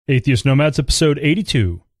Atheist Nomads, episode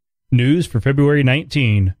 82. News for February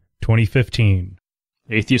 19, 2015.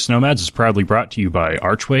 Atheist Nomads is proudly brought to you by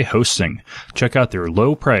Archway Hosting. Check out their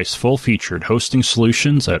low-price, full-featured hosting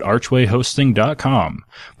solutions at archwayhosting.com.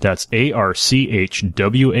 That's ARCHWAY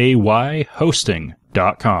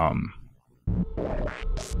hosting.com.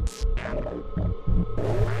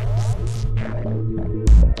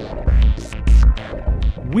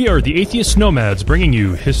 We are the Atheist Nomads, bringing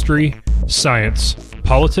you history, science,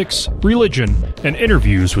 politics, religion, and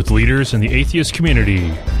interviews with leaders in the atheist community.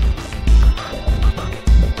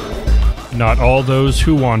 Not all those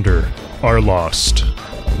who wander are lost.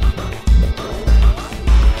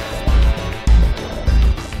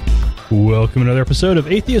 Welcome to another episode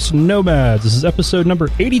of Atheist Nomads. This is episode number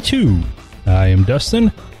 82. I am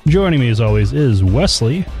Dustin. Joining me as always is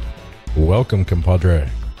Wesley. Welcome, compadre.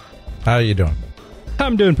 How you doing?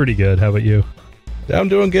 I'm doing pretty good. How about you? I'm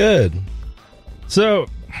doing good. So,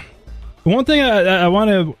 one thing I want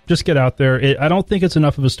to just get out there, I don't think it's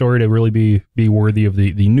enough of a story to really be worthy of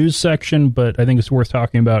the news section, but I think it's worth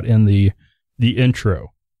talking about in the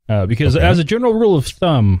intro. Because as a general rule of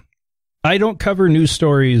thumb, I don't cover news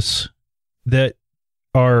stories that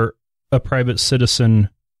are a private citizen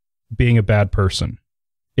being a bad person.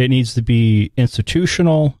 It needs to be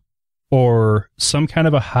institutional or some kind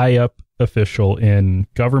of a high-up official in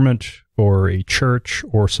government or a church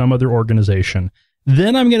or some other organization.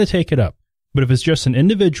 Then I'm going to take it up. But if it's just an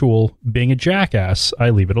individual being a jackass,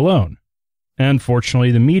 I leave it alone. And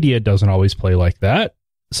fortunately, the media doesn't always play like that,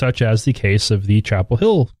 such as the case of the Chapel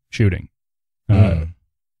Hill shooting.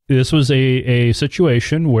 This was a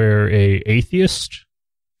situation where a atheist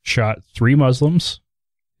shot 3 Muslims.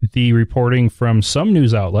 The reporting from some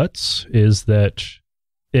news outlets is that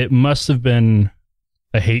it must have been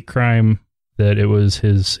a hate crime, that it was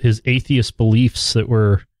his atheist beliefs that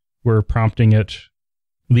were prompting it.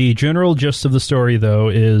 The general gist of the story, though,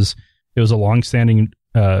 is it was a long-standing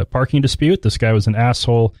parking dispute. This guy was an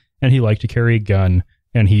asshole, and he liked to carry a gun,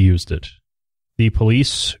 and he used it. The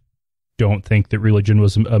police don't think that religion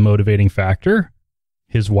was a motivating factor.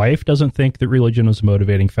 His wife doesn't think that religion was a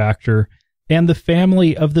motivating factor, and the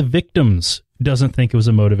family of the victims doesn't think it was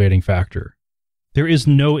a motivating factor. There is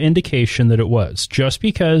no indication that it was. Just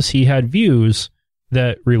because he had views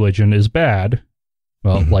that religion is bad,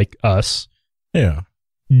 well, like us,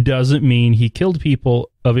 doesn't mean he killed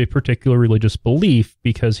people of a particular religious belief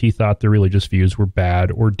because he thought their religious views were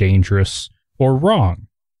bad or dangerous or wrong.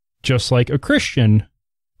 Just like a Christian,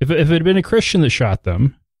 if it had been a Christian that shot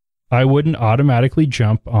them, I wouldn't automatically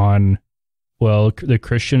jump on, well, the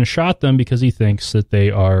Christian shot them because he thinks that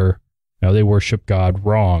they worship God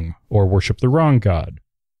wrong or worship the wrong God.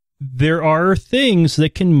 There are things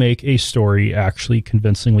that can make a story actually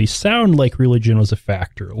convincingly sound like religion was a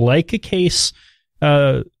factor, like a case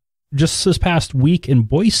just this past week in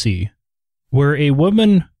Boise, where a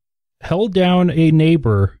woman held down a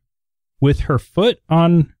neighbor with her foot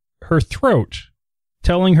on her throat,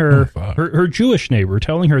 telling her, her Jewish neighbor,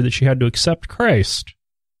 telling her that she had to accept Christ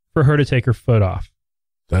for her to take her foot off.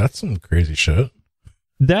 That's some crazy shit.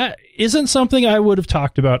 That isn't something I would have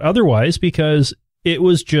talked about otherwise, because it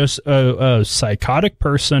was just a psychotic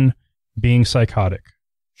person being psychotic.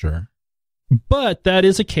 Sure. But that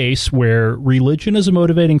is a case where religion as a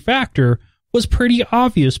motivating factor was pretty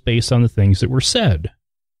obvious based on the things that were said.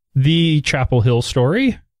 The Chapel Hill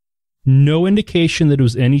story, no indication that it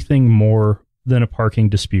was anything more than a parking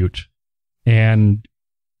dispute. And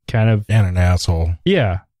an asshole.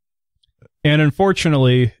 Yeah. And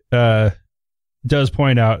unfortunately, does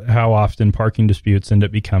point out how often parking disputes end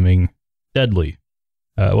up becoming deadly.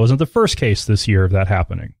 It wasn't the first case this year of that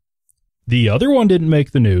happening. The other one didn't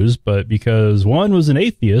make the news, but because one was an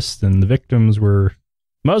atheist and the victims were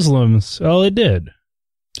Muslims, well, it did.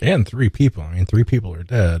 And 3 people. I mean, 3 people are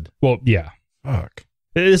dead. Well, yeah. Fuck.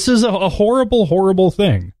 This is a horrible, horrible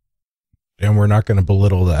thing. And we're not going to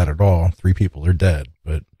belittle that at all. 3 people are dead,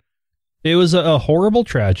 but... It was a horrible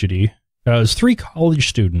tragedy. It was 3 college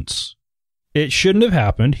students. It shouldn't have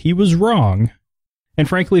happened. He was wrong. And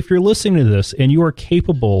frankly, if you're listening to this and you are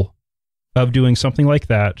capable of doing something like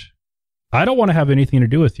that, I don't want to have anything to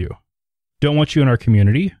do with you. Don't want you in our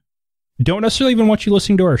community. Don't necessarily even want you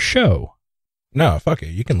listening to our show. No, fuck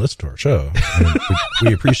it. You can listen to our show. I mean,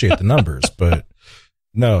 we appreciate the numbers, but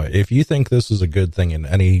no, if you think this is a good thing in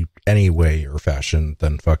any way or fashion,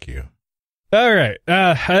 then fuck you. All right.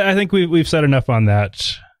 I think we've said enough on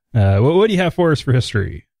that. What do you have for us for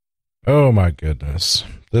history? Oh my goodness.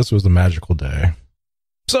 This was a magical day.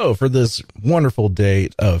 So for this wonderful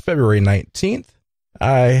date of February 19th,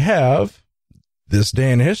 I have this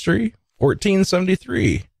day in history,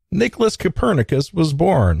 1473. Nicholas Copernicus was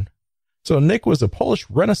born. So Nick was a Polish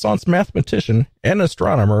Renaissance mathematician and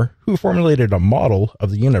astronomer who formulated a model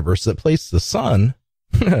of the universe that placed the sun,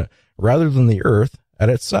 rather than the Earth, at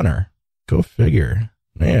its center. Go figure.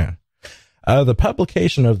 Man. The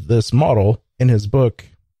publication of this model in his book,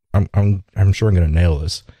 I'm sure I'm going to nail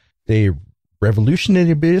this, De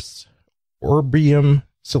Revolutionibus Orbium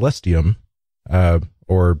Celestium,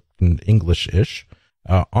 or in English-ish,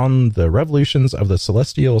 on the revolutions of the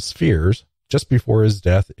celestial spheres just before his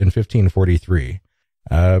death in 1543.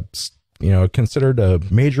 Considered a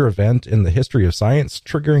major event in the history of science,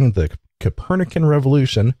 triggering the Copernican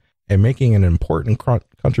revolution and making an important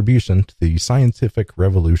contribution to the scientific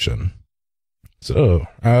revolution. So,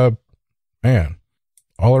 man,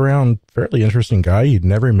 all around fairly interesting guy. He'd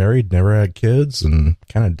never married, never had kids, and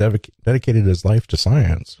kind of dedicated his life to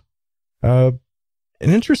science. An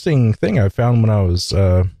interesting thing I found when I was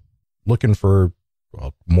looking for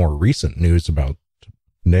more recent news about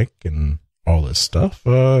Nick and all this stuff.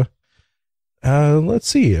 Let's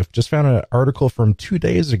see. I've just found an article from 2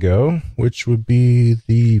 days ago, which would be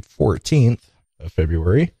the 14th of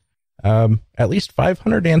February. At least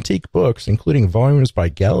 500 antique books, including volumes by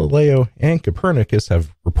Galileo and Copernicus,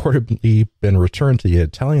 have reportedly been returned to the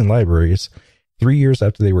Italian libraries 3 years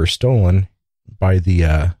after they were stolen by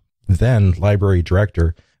the then library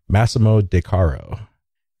director, Massimo De Caro.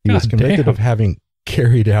 He was convicted of having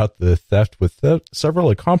carried out the theft with several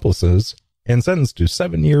accomplices and sentenced to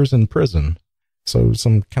 7 years in prison. So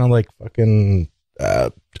some kind of like fucking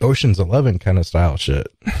Ocean's 11 kind of style shit.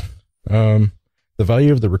 The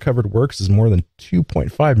value of the recovered works is more than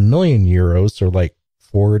 2.5 million euros, or like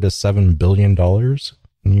 $4 to $7 billion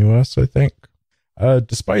in US, I think.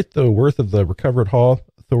 Despite the worth of the recovered haul,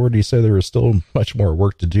 authorities say there is still much more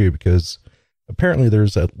work to do, because apparently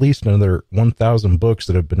there's at least another 1,000 books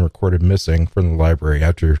that have been recorded missing from the library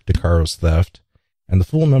after De Caro's theft. And the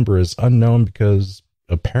full number is unknown because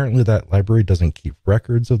apparently that library doesn't keep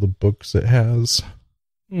records of the books it has.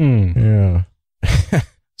 Yeah.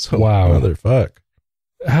 So, wow. Motherfuck.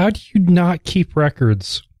 How do you not keep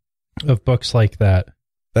records of books like that?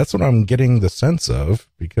 That's what I'm getting the sense of,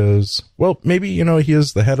 because, well, maybe, he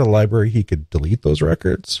is the head of the library. He could delete those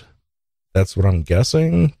records. That's what I'm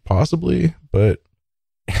guessing, possibly. But,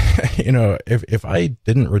 if I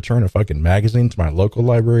didn't return a fucking magazine to my local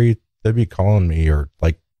library, they'd be calling me or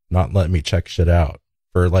like not letting me check shit out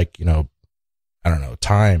for like, I don't know,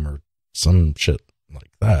 time or some shit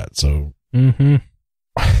like that. So,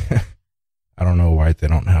 I don't know why they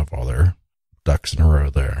don't have all their ducks in a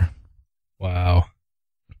row there. Wow.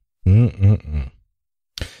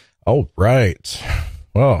 All right.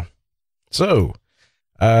 Well, so,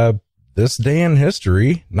 this day in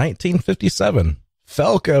history, 1957,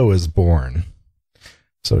 Falco is born.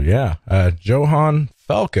 So yeah, Johann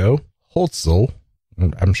Falco Holzel,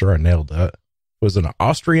 I'm sure I nailed that, was an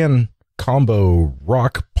Austrian combo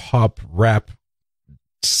rock, pop, rap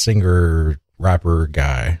singer, rapper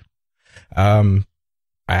guy. I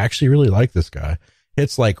actually really like this guy.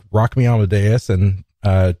 It's like Rock Me Amadeus and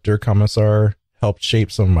Der Kommissar helped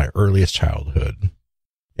shape some of my earliest childhood.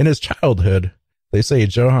 In his childhood, they say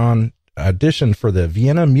Johann auditioned for the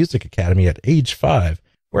Vienna Music Academy at age 5,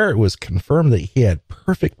 where it was confirmed that he had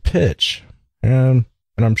perfect pitch. And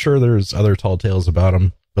I'm sure there's other tall tales about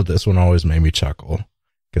him, but this one always made me chuckle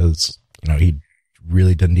because, he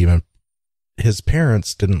really didn't even, his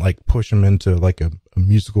parents didn't like push him into like a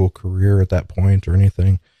musical career at that point or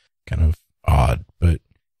anything. Kind of odd, but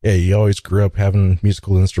yeah, he always grew up having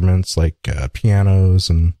musical instruments like pianos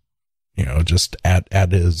and, just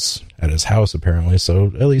at his house apparently. So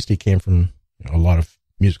at least he came from a lot of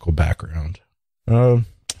musical background.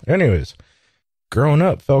 Anyways, growing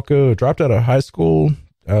up, Falco dropped out of high school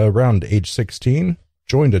around age 16,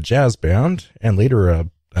 joined a jazz band, and later a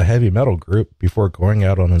heavy metal group before going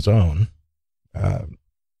out on his own.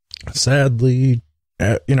 Sadly,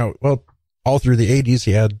 all through the 80s,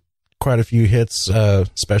 he had quite a few hits,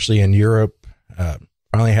 especially in Europe.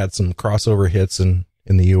 Finally had some crossover hits in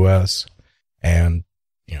the US, and,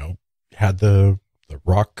 had the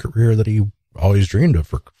rock career that he always dreamed of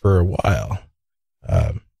for a while.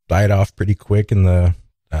 Died off pretty quick in the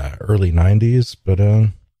early 90s, but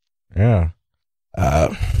yeah.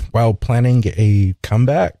 While planning a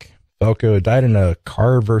comeback, Falco died in a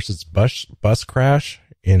car versus bus crash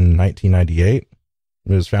in 1998.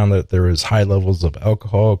 It was found that there was high levels of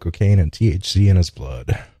alcohol, cocaine, and THC in his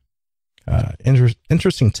blood.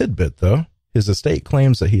 Interesting tidbit, though. His estate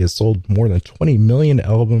claims that he has sold more than 20 million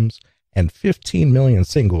albums and 15 million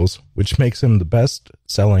singles, which makes him the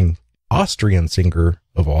best-selling Austrian singer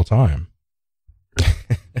of all time.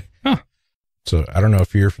 Huh. So I don't know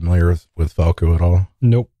if you're familiar with Falco at all.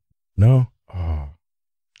 Nope. No? Oh, all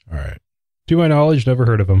right. To my knowledge, never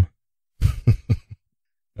heard of him.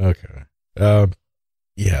 Okay.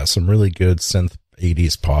 Yeah, some really good synth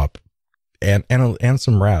 80s pop and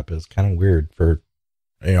some rap is kind of weird for,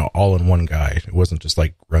 all in one guy. It wasn't just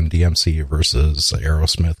like Run DMC versus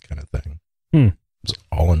Aerosmith kind of thing. It was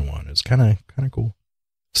all in one. It's kind of cool.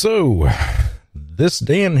 So this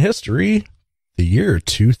day in history, the year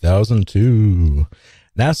 2002,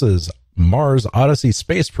 NASA's Mars Odyssey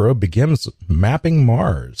space probe begins mapping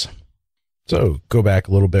Mars. So go back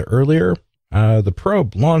a little bit earlier. The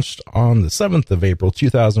probe launched on the 7th of April,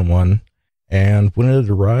 2001. And when it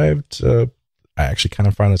arrived, I actually kind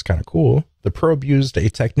of find this kind of cool. The probe used a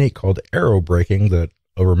technique called aerobraking that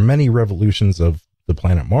over many revolutions of the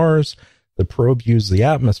planet Mars, the probe used the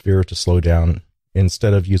atmosphere to slow down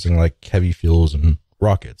instead of using like heavy fuels and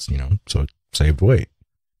rockets, so it saved weight.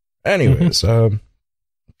 Anyways,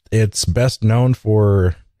 it's best known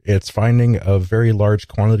for its finding of very large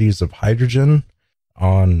quantities of hydrogen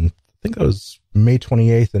on, I think that was May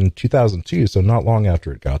 28th in 2002, so not long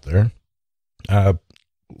after it got there.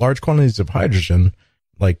 Large quantities of hydrogen,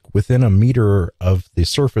 like within a meter of the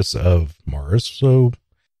surface of Mars, so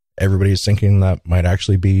everybody's thinking that might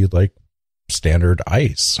actually be like standard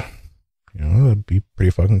ice. That'd be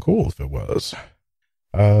pretty fucking cool if it was.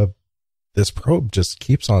 This probe just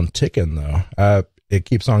keeps on ticking, though. It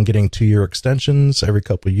keeps on getting 2-year extensions every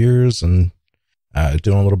couple of years and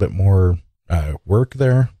doing a little bit more work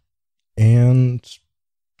there. And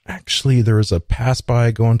actually, there was a pass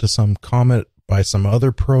by going to some comet by some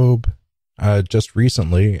other probe just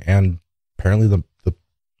recently, and apparently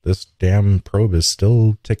this damn probe is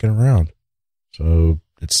still ticking around. So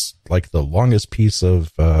it's like the longest piece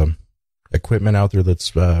of equipment out there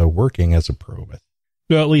that's working as a probe.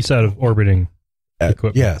 Well, at least out of orbiting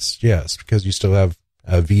equipment. Yes, because you still have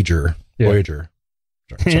Voyager. Yeah. Voyager.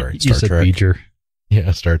 Sorry, you said Trek. Voyager.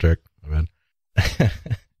 Yeah, Star Trek. My bad.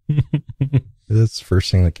 That's the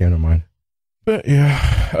first thing that came to mind. But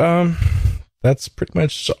yeah, that's pretty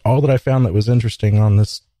much all that I found that was interesting on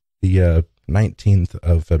the 19th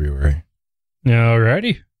of February.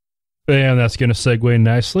 Alrighty. And that's going to segue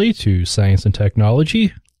nicely to science and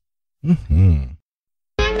technology.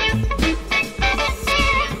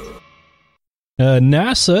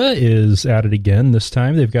 NASA is at it again. This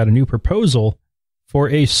time they've got a new proposal for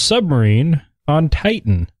a submarine on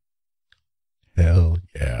Titan. Hell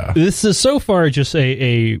yeah. This is so far just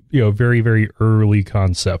a very, very early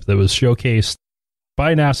concept that was showcased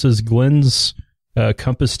by NASA's Glenn's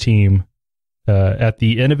Compass team at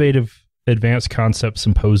the Innovative Advanced Concept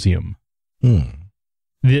Symposium.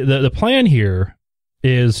 The plan here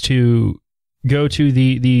is to go to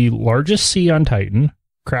the largest sea on Titan,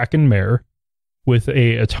 Kraken Mare, with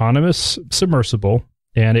a autonomous submersible,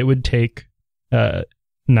 and it would take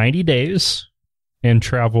 90 days and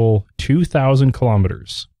travel 2,000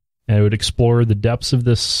 kilometers. And it would explore the depths of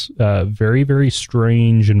this very, very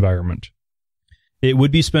strange environment. It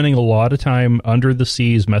would be spending a lot of time under the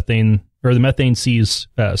sea's the methane sea's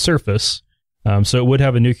surface. So it would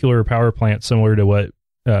have a nuclear power plant similar to what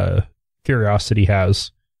Curiosity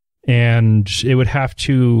has. And it would have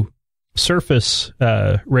to surface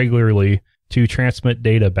regularly to transmit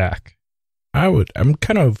data back. I'm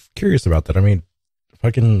kind of curious about that. I mean,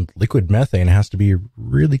 fucking liquid methane has to be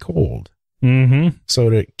really cold. So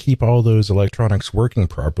to keep all those electronics working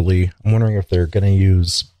properly, I'm wondering if they're going to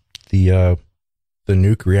use the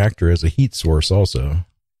nuke reactor as a heat source also.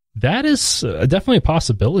 That is definitely a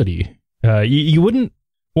possibility. You wouldn't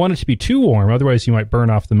want it to be too warm, otherwise you might burn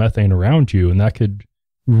off the methane around you, and that could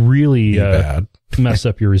really mess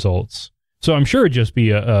up your results. So I'm sure it'd just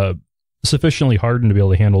be sufficiently hardened to be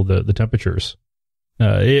able to handle the temperatures.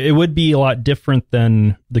 It would be a lot different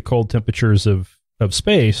than the cold temperatures of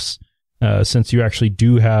space, since you actually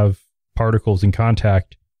do have particles in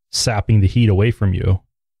contact sapping the heat away from you.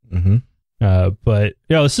 But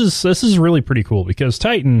this is really pretty cool because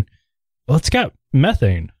Titan, well, it's got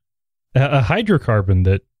methane, a hydrocarbon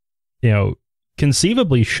that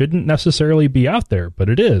conceivably shouldn't necessarily be out there, but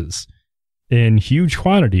it is in huge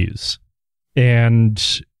quantities,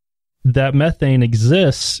 and that methane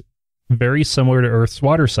exists very similar to Earth's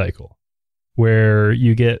water cycle, where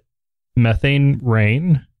you get methane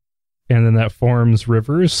rain, and then that forms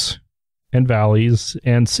rivers and valleys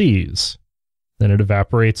and seas. Then it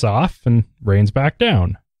evaporates off and rains back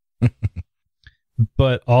down.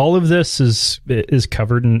 But all of this is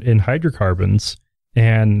covered in hydrocarbons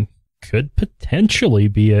and could potentially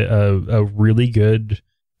be a really good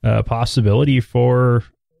possibility for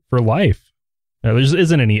life. Now, there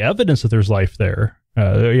isn't any evidence that there's life there,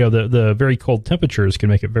 The very cold temperatures can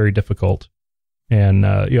make it very difficult, and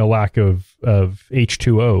lack of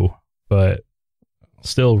H2O, but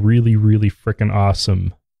still really, really freaking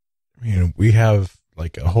awesome. I mean, we have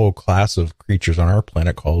like a whole class of creatures on our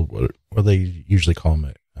planet called what they usually call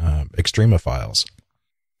them, extremophiles.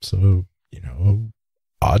 So,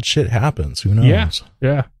 odd shit happens. Who knows?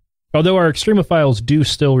 Yeah. Although our extremophiles do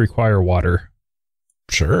still require water.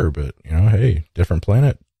 Sure, but hey, different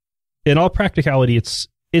planet. In all practicality, it's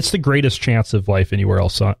the greatest chance of life anywhere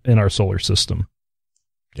else in our solar system.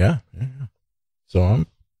 Yeah. So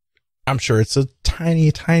I'm sure it's a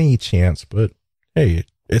tiny, tiny chance, but hey,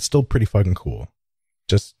 it's still pretty fucking cool.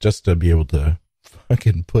 Just to be able to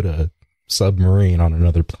fucking put a submarine on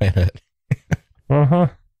another planet. On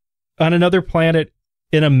another planet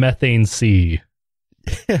in a methane sea.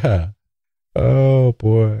 Yeah. Oh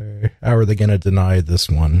boy. How are they going to deny this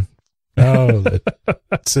one? Oh,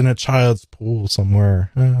 it's in a child's pool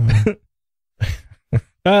somewhere. Oh.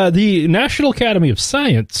 The National Academy of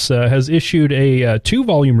Science has issued a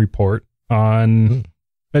 2-volume report on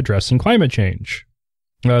addressing climate change.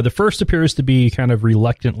 The first appears to be kind of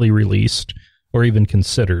reluctantly released or even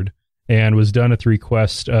considered, and was done at the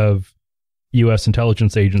request of U.S.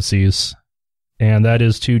 intelligence agencies, and that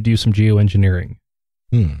is to do some geoengineering.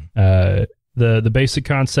 The basic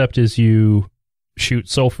concept is you shoot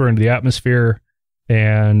sulfur into the atmosphere,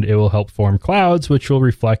 and it will help form clouds, which will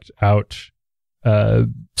reflect out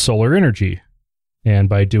solar energy. And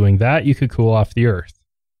by doing that, you could cool off the Earth.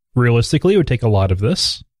 Realistically, it would take a lot of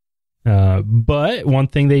this. But one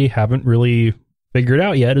thing they haven't really figured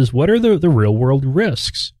out yet is what are the real world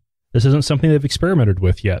risks? This isn't something they've experimented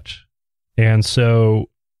with yet. And so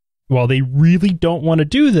while they really don't want to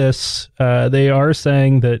do this, they are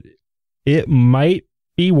saying that it might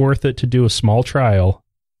be worth it to do a small trial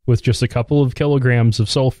with just a couple of kilograms of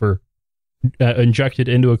sulfur injected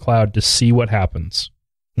into a cloud to see what happens.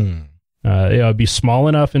 It would be small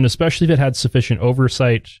enough, and especially if it had sufficient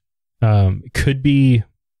oversight, could be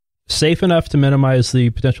safe enough to minimize the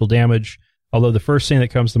potential damage. Although the first thing that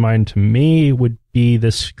comes to mind to me would be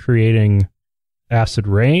this creating acid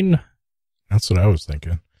rain. That's what I was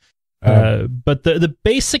thinking. But the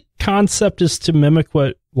basic concept is to mimic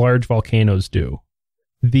what large volcanoes do.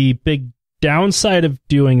 The big downside of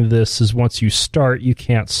doing this is once you start, you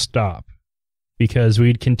can't stop, because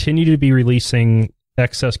we'd continue to be releasing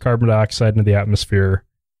excess carbon dioxide into the atmosphere.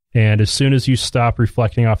 And as soon as you stop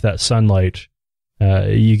reflecting off that sunlight,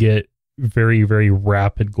 you get very, very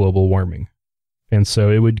rapid global warming. And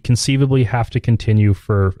so it would conceivably have to continue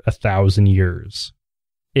for 1,000 years.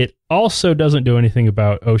 It also doesn't do anything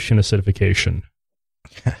about ocean acidification.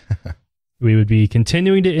 We would be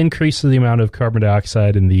continuing to increase the amount of carbon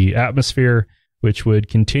dioxide in the atmosphere, which would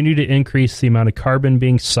continue to increase the amount of carbon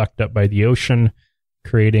being sucked up by the ocean,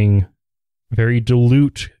 creating very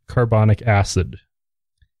dilute carbonic acid.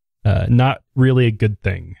 Not really a good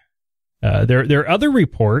thing. Their other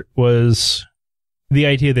report was the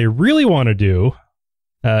idea they really want to do,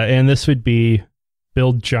 and this would be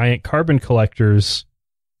build giant carbon collectors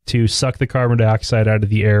to suck the carbon dioxide out of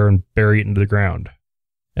the air and bury it into the ground.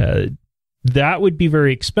 That would be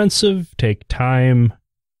very expensive, take time,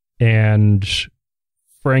 and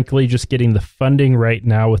frankly, just getting the funding right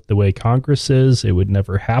now with the way Congress is, it would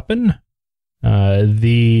never happen.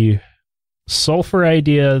 The sulfur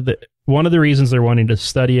idea, that one of the reasons they're wanting to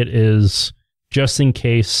study it is just in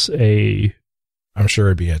case I'm sure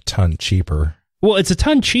it'd be a ton cheaper. Well, it's a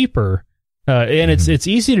ton cheaper, and it's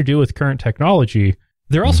easy to do with current technology.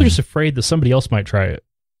 They're also just afraid that somebody else might try it.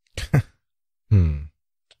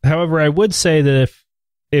 However, I would say that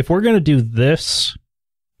if we're going to do this,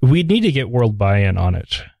 we'd need to get world buy-in on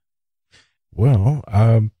it. Well,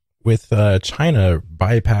 with China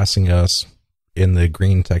bypassing us in the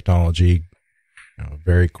green technology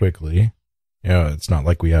very quickly, it's not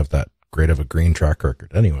like we have that great of a green track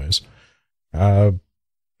record anyways. I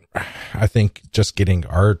think just getting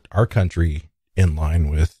our country in line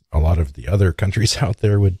with a lot of the other countries out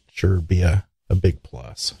there would sure be a big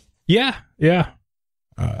plus. Yeah.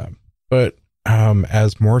 But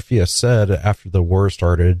as Morpheus said, after the war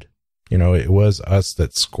started, it was us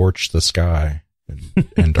that scorched the sky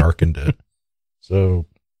and darkened it. So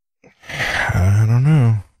I don't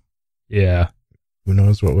know. Yeah. Who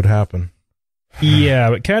knows what would happen? Yeah,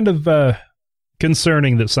 but kind of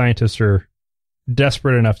concerning that scientists are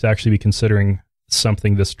desperate enough to actually be considering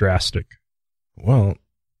something this drastic. Well,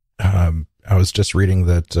 I was just reading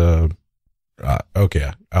that,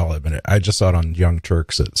 okay, I'll admit it. I just saw it on Young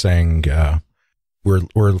Turks saying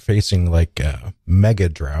we're facing like mega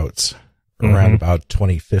droughts around about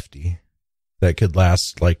 2050. that could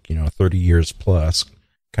last 30 years plus,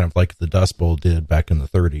 kind of like the Dust Bowl did back in the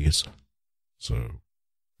 30s. So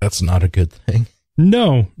that's not a good thing.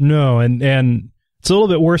 No. And it's a little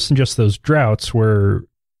bit worse than just those droughts, where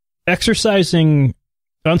exercising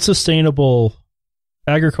unsustainable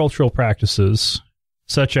agricultural practices,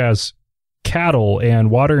 such as cattle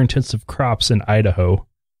and water-intensive crops in Idaho,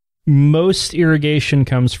 most irrigation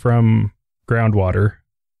comes from groundwater,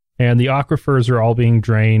 and the aquifers are all being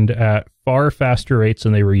drained at far faster rates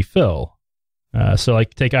than they refill. So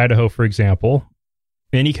take Idaho, for example.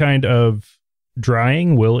 Any kind of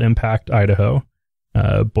drying will impact Idaho.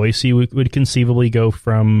 Boise would conceivably go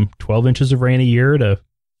from 12 inches of rain a year to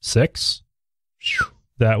 6.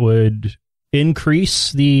 That would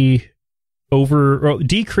decrease the refill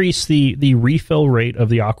rate of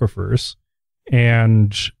the aquifers.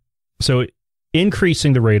 And so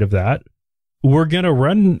increasing the rate of that, we're going to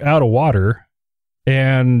run out of water,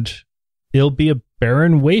 and it'll be a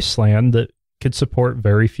barren wasteland that could support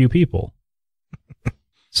very few people.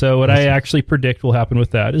 So what I actually predict will happen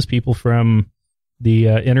with that is people from the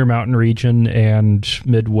Intermountain region and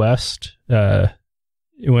Midwest, when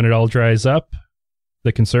it all dries up,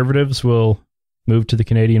 the conservatives will move to the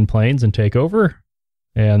Canadian Plains and take over,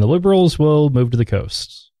 and the liberals will move to the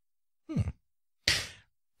coasts.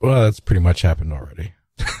 Well, that's pretty much happened already.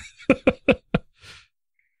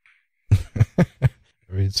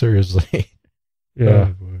 I mean, seriously.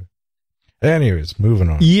 Yeah. Anyways, moving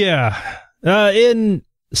on. Yeah. In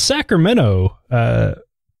Sacramento,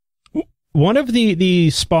 one of the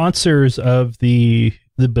sponsors of the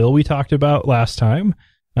bill we talked about last time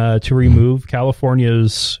to remove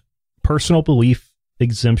California's personal belief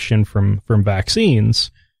exemption from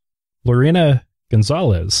vaccines, Lorena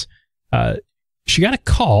Gonzalez, she got a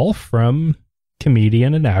call from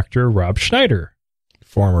comedian and actor Rob Schneider.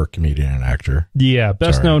 Former comedian and actor. Yeah,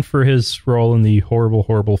 best known for his role in the horrible,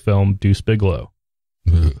 horrible film Deuce Bigalow.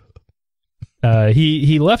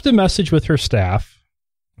 He left a message with her staff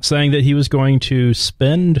saying that he was going to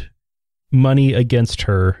spend money against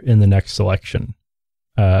her in the next election.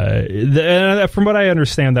 From what I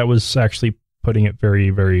understand, that was actually putting it very,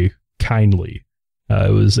 very kindly.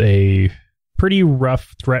 It was a pretty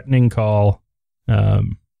rough, threatening call.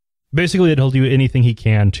 Basically, that he'll do anything he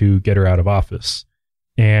can to get her out of office.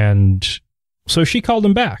 And so she called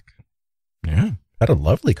him back. Yeah, had a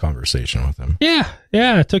lovely conversation with him. Yeah,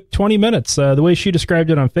 it took 20 minutes, the way she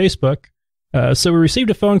described it on Facebook. So we received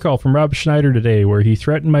a phone call from Rob Schneider today where he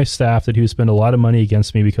threatened my staff that he would spend a lot of money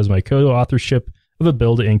against me because of my co-authorship of a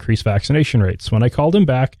bill to increase vaccination rates. When I called him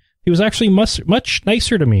back, he was actually much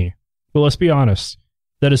nicer to me. Well, let's be honest.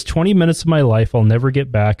 That is 20 minutes of my life I'll never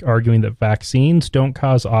get back arguing that vaccines don't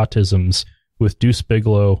cause autisms with Deuce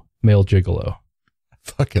Bigalow, male gigolo. I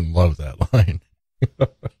fucking love that line.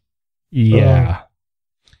 Yeah.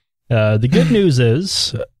 The good news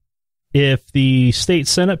is, if the state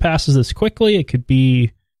Senate passes this quickly, it could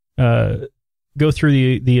be go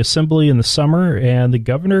through the assembly in the summer, and the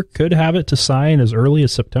governor could have it to sign as early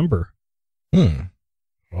as September.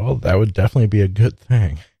 Well, that would definitely be a good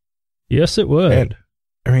thing. Yes, it would. And,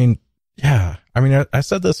 I mean, yeah. I mean, I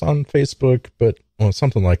said this on Facebook, but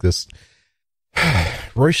something like this.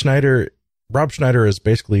 Rob Schneider is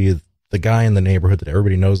basically the guy in the neighborhood that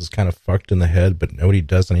everybody knows is kind of fucked in the head, but nobody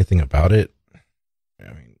does anything about it.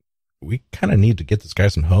 I mean, we kind of need to get this guy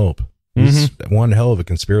some help. He's one hell of a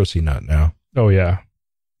conspiracy nut now. Oh, yeah.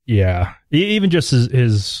 Yeah. Even just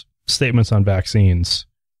his statements on vaccines.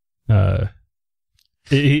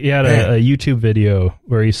 He had a YouTube video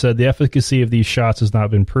where he said the efficacy of these shots has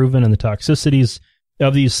not been proven, and the toxicities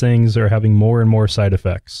of these things are having more and more side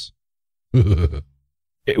effects.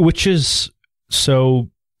 Which is so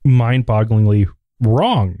mind-bogglingly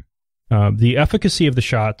wrong. The efficacy of the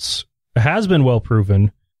shots has been well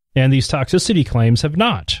proven, and these toxicity claims have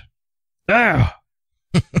not.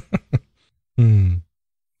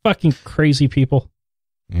 Fucking crazy people.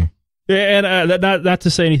 And not to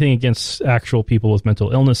say anything against actual people with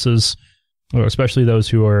mental illnesses, or especially those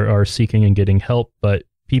who are seeking and getting help, but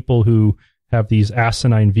people who have these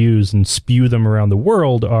asinine views and spew them around the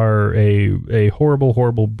world are a horrible,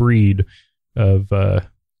 horrible breed of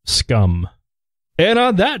scum. And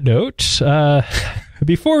on that note,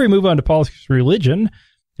 before we move on to politics and religion,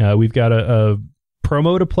 we've got a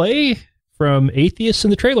promo to play from Atheists in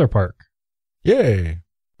the Trailer Park. Yay.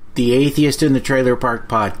 The Atheist in the Trailer Park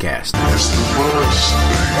podcast.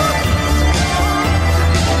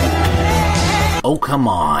 Oh, come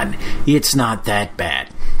on. It's not that bad.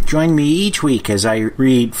 Join me each week as I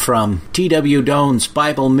read from T.W. Doan's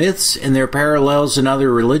Bible Myths and Their Parallels in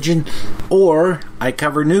Other Religion, or I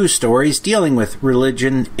cover news stories dealing with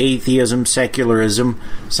religion, atheism, secularism,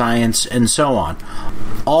 science, and so on,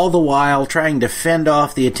 all the while trying to fend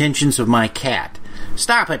off the attentions of my cat.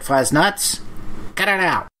 Stop it, Fuzznuts! Cut it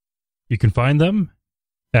out! You can find them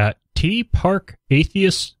at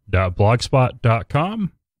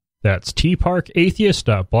tparkatheist.blogspot.com. That's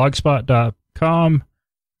tparkatheist.blogspot.com,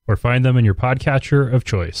 or find them in your podcatcher of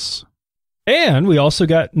choice. And we also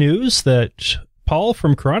got news that Paul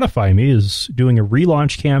from Chronify Me is doing a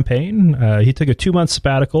relaunch campaign. He took a 2-month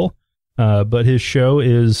sabbatical, but his show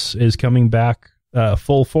is coming back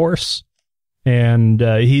full force. And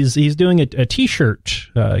he's doing a t-shirt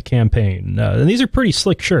campaign. And these are pretty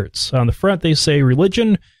slick shirts. On the front, they say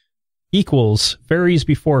religion equals fairies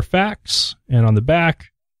before facts. And on the back,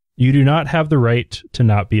 you do not have the right to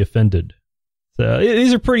not be offended. So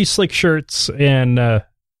these are pretty slick shirts. And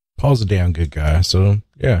Paul's a damn good guy. So,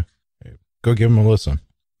 yeah, go give him a listen.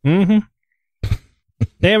 Mm-hmm.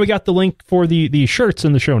 And we got the link for the shirts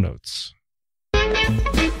in the show notes.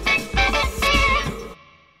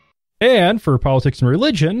 And for politics and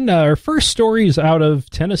religion, our first story is out of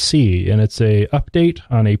Tennessee, and it's a update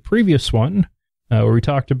on a previous one where we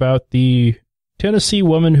talked about the Tennessee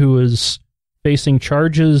woman who was facing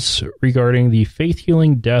charges regarding the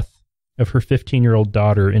faith-healing death of her 15-year-old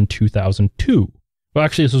daughter in 2002. Well,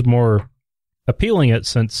 actually, this was more appealing it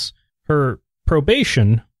since her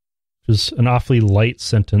probation, which is an awfully light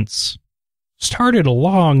sentence, started a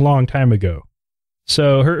long, long time ago.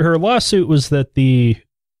 So her lawsuit was that the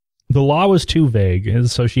law was too vague,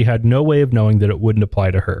 and so she had no way of knowing that it wouldn't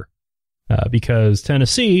apply to her. Because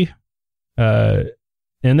Tennessee, in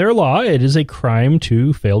their law, it is a crime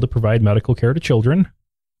to fail to provide medical care to children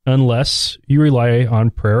unless you rely on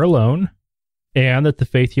prayer alone, and that the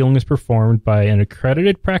faith healing is performed by an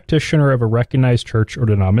accredited practitioner of a recognized church or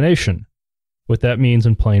denomination. What that means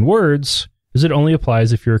in plain words is it only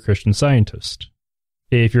applies if you're a Christian Scientist.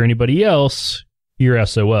 If you're anybody else, you're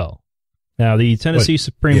SOL. Now, the Tennessee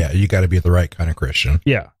Supreme... Yeah, you got to be the right kind of Christian.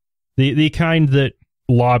 Yeah. The kind that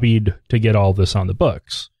lobbied to get all this on the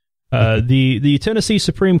books. The Tennessee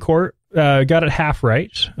Supreme Court got it half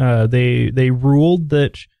right. They ruled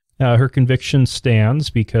that her conviction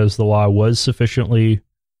stands because the law was sufficiently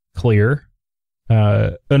clear.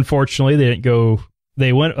 Unfortunately,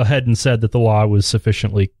 they went ahead and said that the law was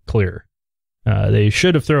sufficiently clear. They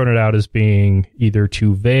should have thrown it out as being either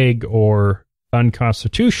too vague or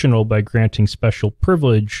unconstitutional by granting special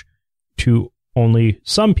privilege to only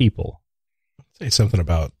some people. Say something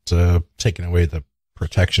about taking away the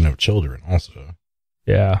protection of children also.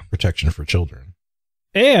 Yeah. Protection for children.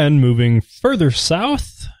 And moving further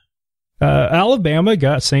south, Alabama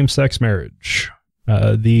got same-sex marriage.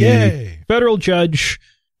 The federal judge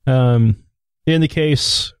in the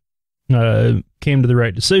case came to the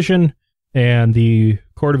right decision, and the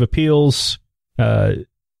Court of Appeals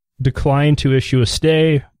declined to issue a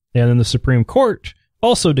stay, and then the Supreme Court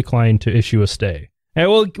also declined to issue a stay. And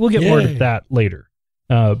we'll get more to that later.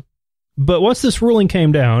 But once this ruling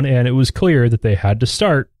came down, and it was clear that they had to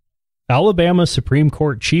start, Alabama Supreme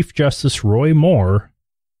Court Chief Justice Roy Moore,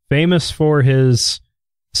 famous for his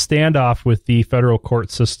standoff with the federal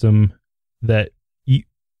court system that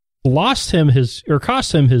cost him his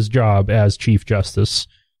job as Chief Justice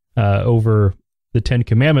over the Ten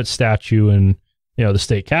Commandments statue and the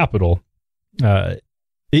state capitol.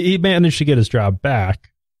 He managed to get his job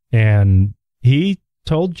back, and he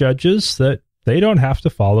told judges that they don't have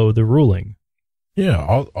to follow the ruling.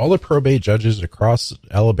 Yeah, all the probate judges across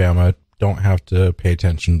Alabama don't have to pay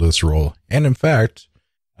attention to this rule. And in fact,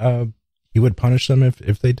 he would punish them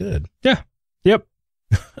if they did. Yeah. Yep.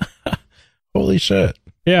 Holy shit.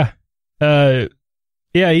 Yeah.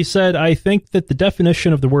 He said, I think that the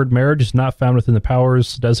definition of the word marriage is not found within the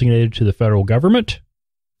powers designated to the federal government,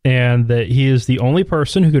 and that he is the only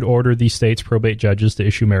person who could order the state's probate judges to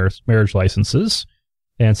issue marriage licenses.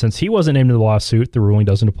 And since he wasn't named in the lawsuit, the ruling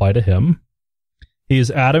doesn't apply to him. He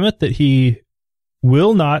is adamant that he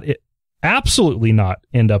will not, absolutely not,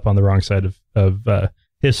 end up on the wrong side of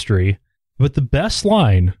history. But the best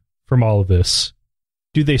line from all of this,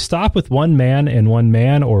 do they stop with one man,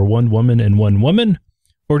 or one woman and one woman?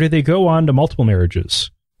 Or do they go on to multiple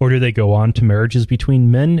marriages? Or do they go on to marriages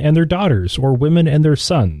between men and their daughters, or women and their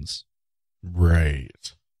sons?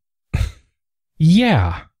 Right.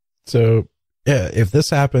 Yeah. So, yeah, if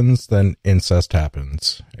this happens, then incest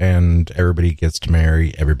happens, and everybody gets to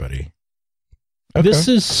marry everybody. Okay. This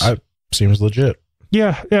seems legit.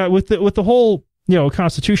 Yeah. With the whole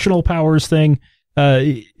constitutional powers thing,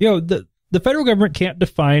 the the federal government can't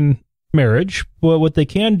define marriage. Well, what they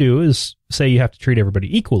can do is say you have to treat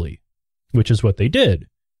everybody equally, which is what they did.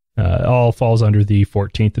 All falls under the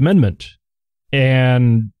 14th Amendment.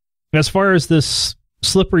 And as far as this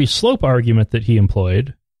slippery slope argument that he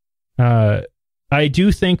employed, I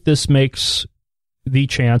do think this makes the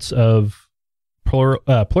chance of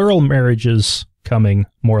plural marriages coming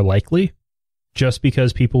more likely, just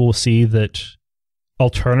because people will see that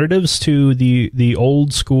alternatives to the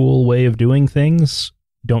old school way of doing things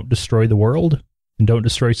don't destroy the world and don't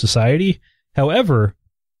destroy society. However,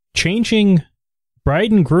 changing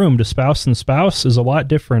bride and groom to spouse and spouse is a lot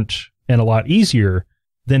different and a lot easier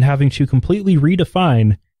than having to completely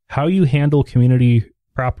redefine how you handle community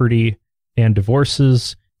property and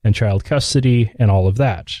divorces and child custody and all of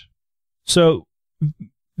that. So,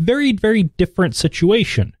 very, very different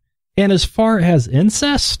situation. And as far as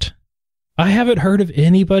incest, I haven't heard of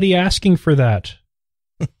anybody asking for that.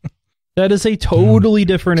 That is a totally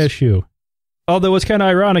different issue. Although what's kind of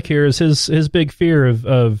ironic here is his big fear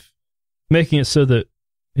of making it so that,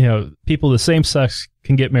 you know, people of the same sex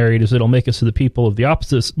can get married is it'll make it so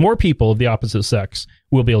that more people of the opposite sex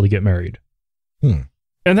will be able to get married. And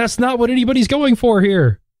that's not what anybody's going for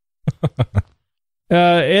here.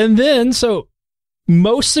 And then, so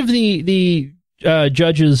most of the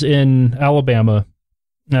judges in Alabama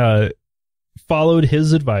followed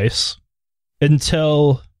his advice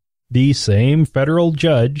until the same federal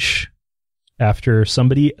judge, after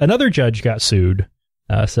another judge got sued,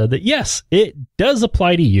 said that, yes, it does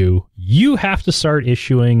apply to you. You have to start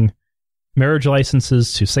issuing marriage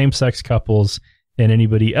licenses to same-sex couples, and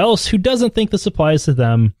anybody else who doesn't think this applies to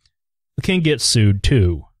them can get sued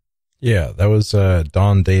too. Yeah, that was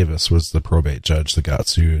Don Davis was the probate judge that got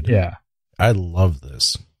sued. Yeah. I love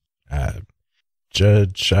this.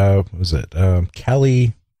 Judge, was it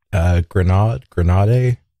Kelly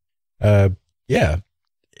Grenade? Yeah.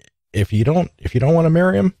 If you don't want to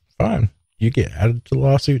marry him, fine. You get added to the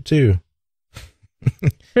lawsuit too.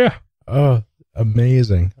 Yeah. Oh,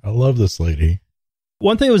 amazing. I love this lady.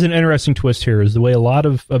 One thing that was an interesting twist here is the way a lot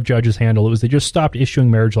of judges handle it was they just stopped issuing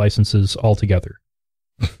marriage licenses altogether.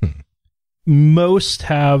 Most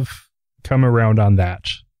have come around on that.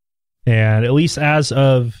 And at least as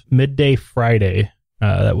of midday Friday,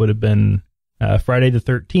 that would have been Friday the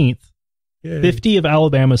 13th, Yay. 50 of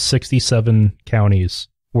Alabama's 67 counties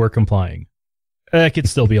were complying. That could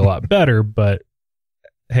still be a lot better, but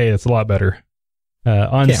hey, it's a lot better.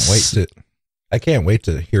 I can't wait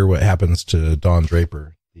to hear what happens to Don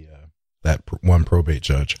Draper, that one probate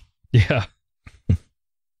judge. Yeah.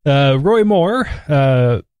 Roy Moore.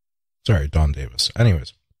 Sorry, Don Davis.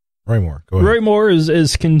 Anyways, Roy Moore. Go ahead. Roy Moore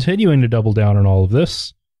is continuing to double down on all of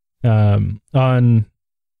this. On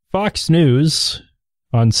Fox News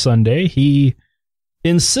on Sunday, he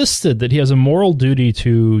insisted that he has a moral duty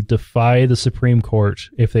to defy the Supreme Court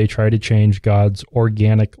if they try to change God's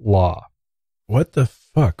organic law. What the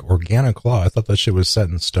fuck? Organic law? I thought that shit was set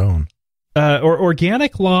in stone.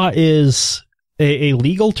 Organic law is a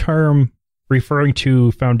legal term referring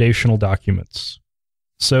to foundational documents.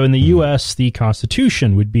 So in the U.S., the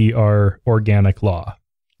Constitution would be our organic law.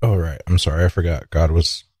 Oh, right. I'm sorry. I forgot. God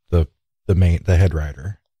was the head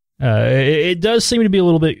writer. It does seem to be a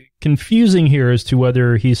little bit confusing here as to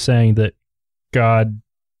whether he's saying that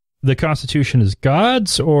the Constitution is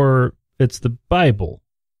God's or it's the Bible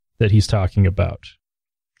that he's talking about.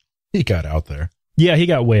 He got out there. Yeah, he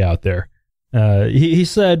got way out there. He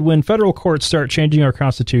said, when federal courts start changing our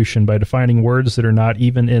Constitution by defining words that are not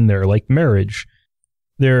even in there, like marriage,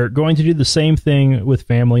 they're going to do the same thing with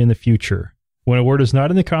family in the future. When a word is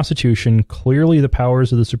not in the Constitution, clearly the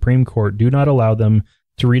powers of the Supreme Court do not allow them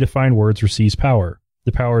to redefine words or seize power.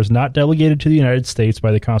 The power is not delegated to the United States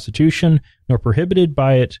by the Constitution, nor prohibited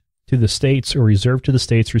by it to the states or reserved to the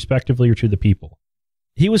states respectively or to the people.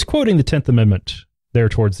 He was quoting the 10th Amendment there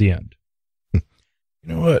towards the end. You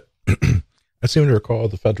know what? I seem to recall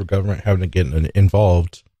the federal government having to get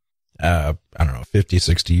involved, 50,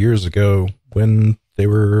 60 years ago when they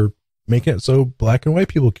were making it so black and white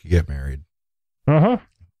people could get married. Uh-huh.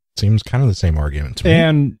 Seems kind of the same argument to me.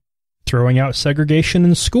 And throwing out segregation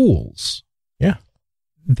in schools. Yeah.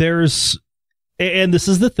 And this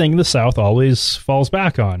is the thing the South always falls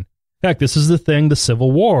back on. Heck, this is the thing the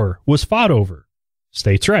Civil War was fought over.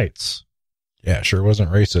 States' rights. Yeah, sure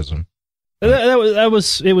wasn't racism. That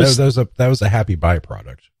was a happy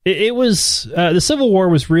byproduct. It was the Civil War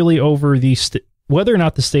was really over whether or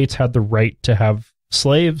not the states had the right to have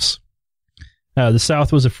slaves. The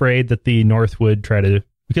South was afraid that the North would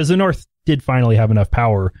because the North did finally have enough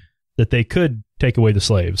power that they could take away the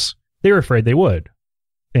slaves. They were afraid they would.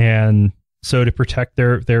 And so to protect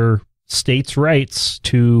their states' rights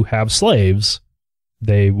to have slaves,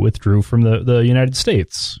 they withdrew from the United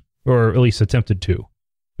States, or at least attempted to.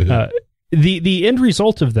 The end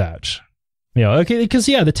result of that, because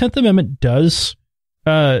the 10th Amendment does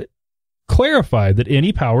clarify that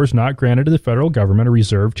any powers not granted to the federal government are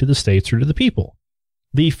reserved to the states or to the people.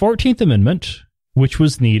 The 14th Amendment, which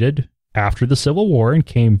was needed after the Civil War and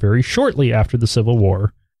came very shortly after the Civil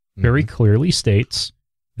War, very clearly states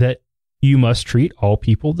that you must treat all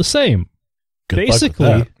people the same. Good Basically,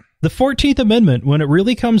 luck with that. the 14th Amendment, when it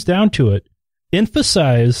really comes down to it,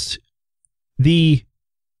 emphasized the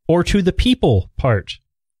or to the people part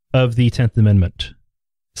of the 10th Amendment.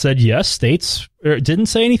 Said, yes, states, didn't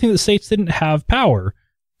say anything that states didn't have power,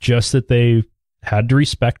 just that they had to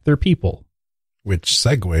respect their people. Which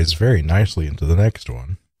segues very nicely into the next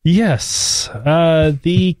one. Yes.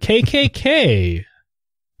 The KKK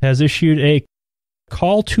has issued a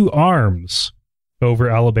call to arms over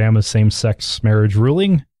Alabama's same-sex marriage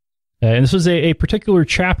ruling. And this was a particular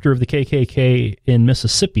chapter of the KKK in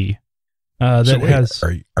Mississippi. Are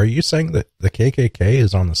you saying that the KKK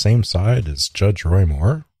is on the same side as Judge Roy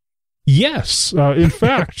Moore? Yes. In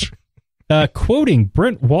fact, quoting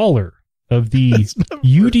Brent Waller of the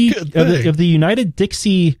of the United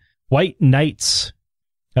Dixie White Knights,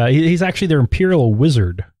 he's actually their imperial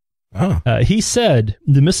wizard. Oh. He said,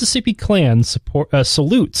 the Mississippi Klan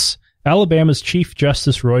salutes Alabama's Chief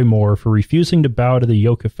Justice Roy Moore for refusing to bow to the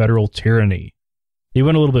yoke of federal tyranny. He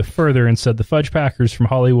went a little bit further and said the fudge packers from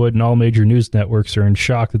Hollywood and all major news networks are in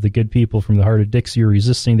shock that the good people from the heart of Dixie are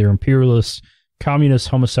resisting their imperialist, communist,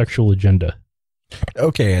 homosexual agenda.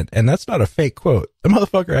 Okay, and that's not a fake quote. The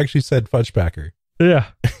motherfucker actually said fudge packer. Yeah.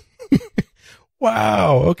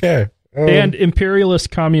 Wow, okay. And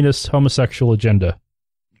imperialist, communist, homosexual agenda.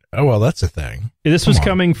 Oh, well, that's a thing. This was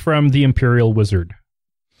coming from the imperial wizard.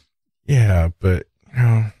 Yeah, but,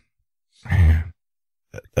 man,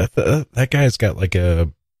 that guy's got like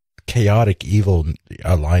a chaotic evil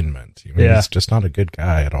alignment. I mean, he's just not a good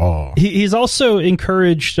guy at all. He's also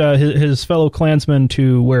encouraged his fellow Klansmen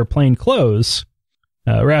to wear plain clothes.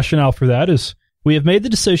 Rationale for that is, we have made the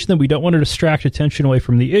decision that we don't want to distract attention away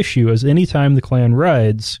from the issue, as any time the Klan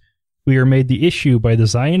rides, we are made the issue by the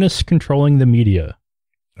Zionists controlling the media.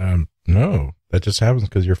 No, that just happens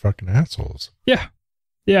because you're fucking assholes. Yeah.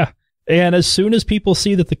 Yeah. And as soon as people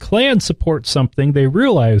see that the Klan supports something, they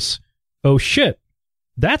realize, oh shit,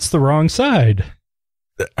 that's the wrong side.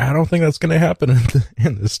 I don't think that's going to happen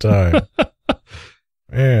in this time.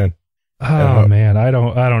 Man. Oh man, I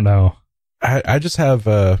don't know. I just have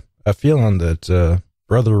a feeling that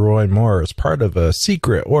Brother Roy Moore is part of a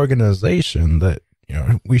secret organization that,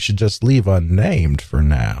 we should just leave unnamed for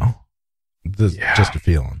now. Just a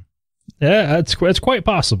feeling. Yeah, it's quite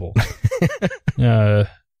possible.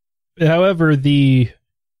 However, the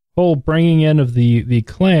whole bringing in of the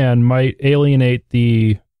Klan might alienate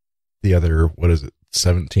the other,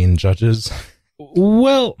 17 judges?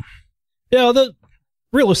 Well,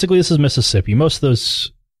 realistically, this is Mississippi. Most of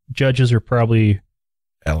those judges are probably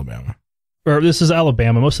Alabama. Or this is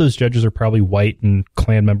Alabama. Most of those judges are probably white and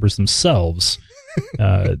Klan members themselves.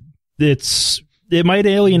 It might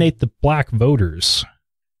alienate the black voters.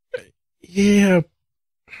 Yeah.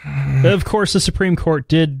 Of course, the Supreme Court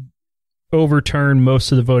did overturn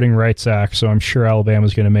most of the Voting Rights Act, so I'm sure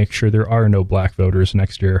Alabama's going to make sure there are no black voters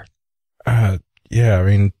next year. Yeah, I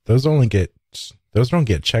mean, those don't get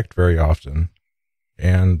checked very often,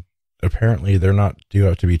 and apparently they're not due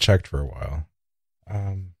out to be checked for a while.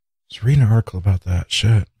 I was reading an article about that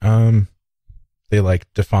shit. They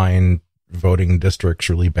define voting districts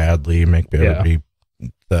really badly, make the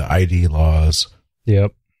ID laws.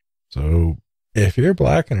 Yep. So if you're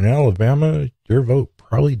black and in Alabama, your vote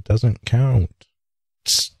probably doesn't count.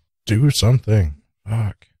 Just do something.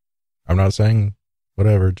 Fuck. I'm not saying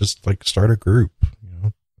whatever. Just start a group.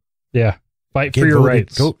 Yeah. Fight for your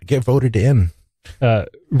rights. Get voted in.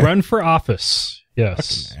 Run for office.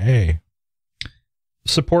 Yes. Hey.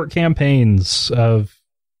 Support campaigns of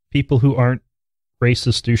people who aren't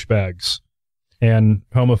racist douchebags and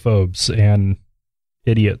homophobes and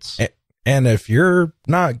idiots. And if you're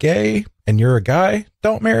not gay and you're a guy,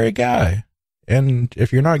 don't marry a guy. And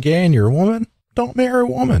if you're not gay and you're a woman, don't marry a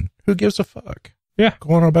woman. Who gives a fuck? Yeah.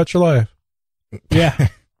 Go on about your life. Yeah.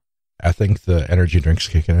 I think the energy drink's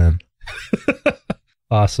kicking in.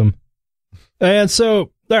 Awesome. And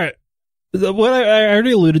so, all right. What I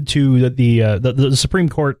already alluded to, that the Supreme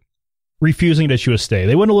Court refusing to issue a stay.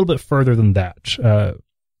 They went a little bit further than that.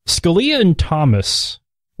 Scalia and Thomas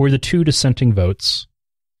were the two dissenting votes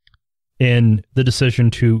in the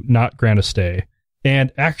decision to not grant a stay,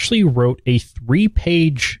 and actually wrote a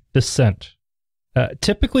 3-page dissent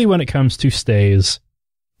Typically, when it comes to stays,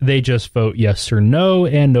 they just vote yes or no,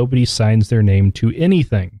 and nobody signs their name to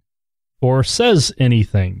anything or says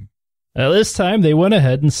anything. This time, they went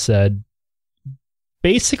ahead and said,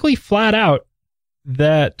 basically flat out,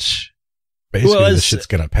 that basically this shit's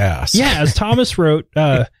gonna pass. Yeah, as Thomas wrote,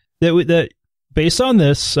 that based on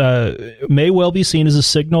this, may well be seen as a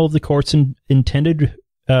signal of the court's intended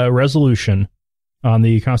resolution on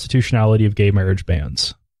the constitutionality of gay marriage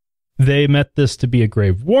bans. They meant this to be a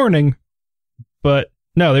grave warning, but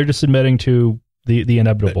no, they're just admitting to the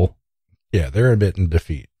inevitable. Yeah, they're admitting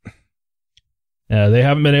defeat. They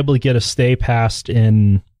haven't been able to get a stay passed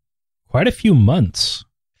in quite a few months.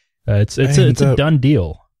 It's a done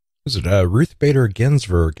deal. Was it Ruth Bader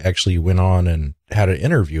Ginsburg actually went on and had an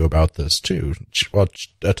interview about this too?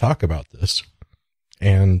 A talk about this,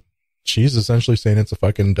 and she's essentially saying it's a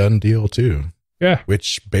fucking done deal too. Yeah,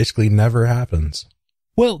 which basically never happens.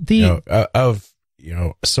 Well,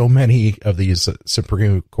 so many of these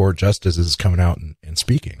Supreme Court justices coming out and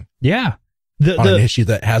speaking. Yeah, on an issue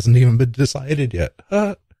that hasn't even been decided yet.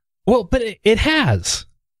 Well, but it has.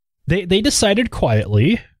 They decided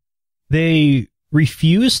quietly. They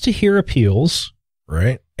refused to hear appeals.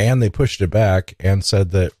 Right. And they pushed it back and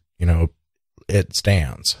said that, it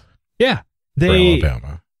stands. Yeah. For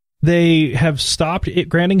Alabama. They have stopped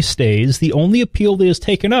granting stays. The only appeal they have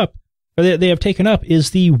taken up is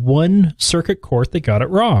the one circuit court that got it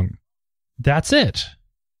wrong. That's it.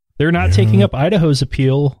 They're not taking up Idaho's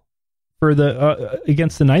appeal for the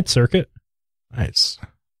against the Ninth Circuit. Nice.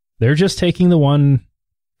 They're just taking the one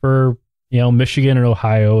for Michigan and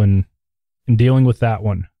Ohio and dealing with that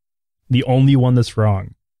one, the only one that's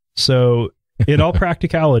wrong. So, in all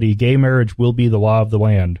practicality, gay marriage will be the law of the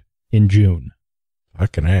land in June.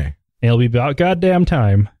 Fucking A. And it'll be about goddamn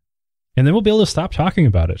time, and then we'll be able to stop talking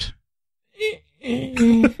about it.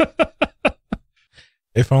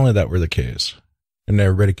 If only that were the case, and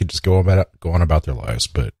everybody could just go on about their lives,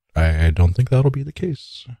 but I don't think that'll be the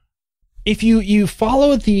case. If you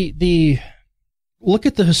follow the look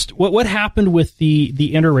at what happened with the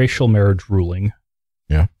interracial marriage ruling.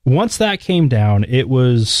 Yeah. Once that came down, it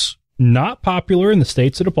was not popular in the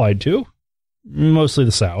states it applied to, mostly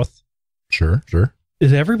the South. Sure.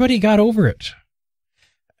 Everybody got over it.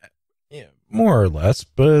 Yeah, more or less,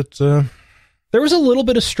 but there was a little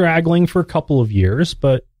bit of straggling for a couple of years,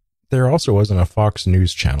 but there also wasn't a Fox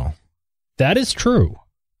News channel. That is true.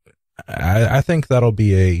 I think that'll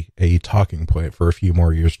be a talking point for a few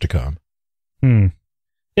more years to come.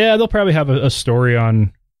 Yeah, they'll probably have a story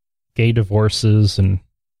on gay divorces and.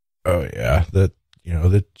 Oh yeah, that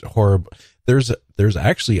horrible. There's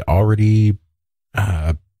actually already,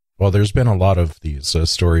 there's been a lot of these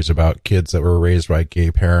stories about kids that were raised by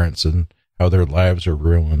gay parents and how their lives are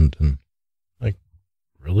ruined and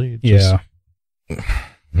really, yeah.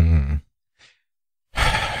 I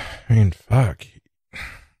mean, fuck.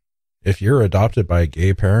 If you're adopted by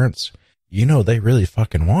gay parents, they really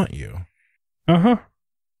fucking want you. Uh-huh.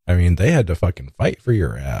 I mean, they had to fucking fight for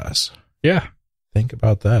your ass. Yeah. Think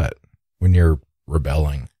about that when you're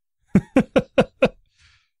rebelling. All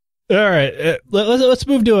right. Let's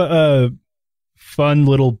move to a fun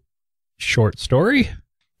little short story.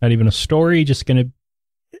 Not even a story, just going to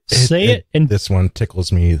say it. And this one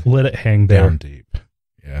tickles me. Let it hang there. Down deep.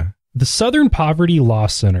 Yeah. The Southern Poverty Law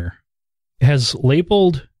Center has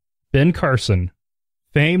labeled Ben Carson,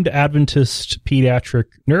 famed Adventist pediatric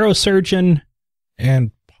neurosurgeon,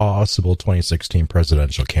 and possible 2016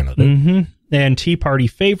 presidential candidate, and Tea Party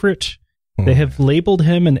favorite. They have labeled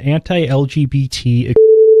him an anti-LGBT.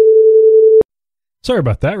 Sorry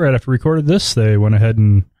about that. Right after we recorded this, they went ahead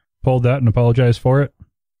and pulled that and apologized for it,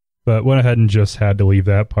 but went ahead and just had to leave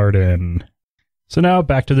that part in. So now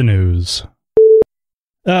back to the news.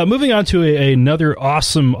 Moving on to another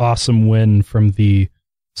awesome win from the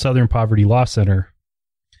Southern Poverty Law Center.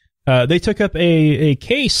 They took up a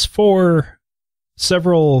case for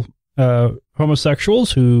several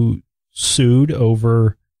homosexuals who sued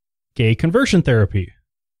over gay conversion therapy.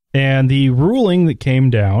 And the ruling that came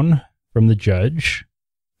down from the judge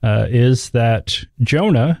is that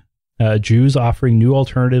Jonah, Jews offering new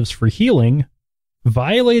alternatives for healing,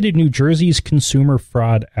 violated New Jersey's Consumer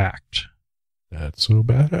Fraud Act. That's so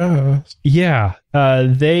badass. Yeah.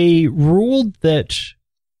 They ruled that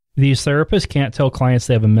these therapists can't tell clients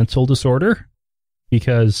they have a mental disorder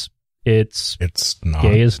because it's not.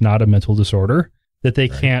 Gay is not a mental disorder. That they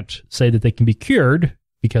can't say that they can be cured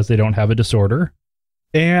because they don't have a disorder.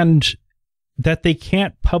 And that they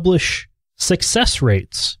can't publish success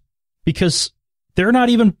rates because they're not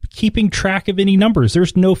even keeping track of any numbers.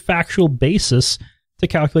 There's no factual basis to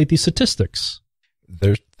calculate these statistics.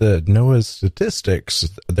 there's the NOAA's statistics,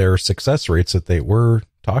 their success rates that they were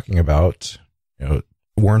talking about,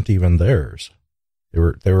 weren't even theirs.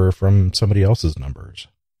 They were from somebody else's numbers.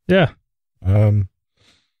 Yeah.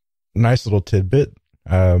 Nice little tidbit.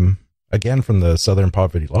 Again, from the Southern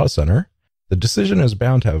Poverty Law Center, the decision is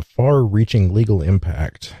bound to have far-reaching legal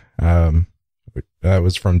impact. That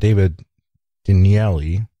was from David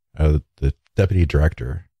Daniele, the deputy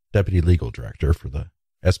legal director for the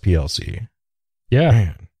SPLC. Yeah.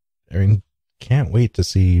 Man, I mean, can't wait to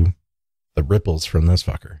see the ripples from this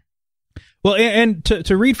fucker. Well, and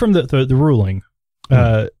to read from the ruling,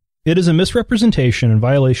 it is a misrepresentation and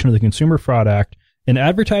violation of the Consumer Fraud Act in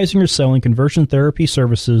advertising or selling conversion therapy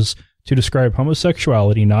services to describe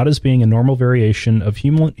homosexuality not as being a normal variation of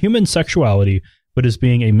human sexuality, but as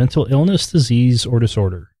being a mental illness, disease, or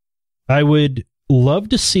disorder. I would love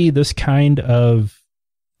to see this kind of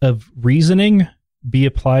reasoning be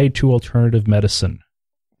applied to alternative medicine.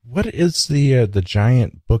 What is the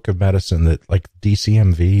giant book of medicine that, like,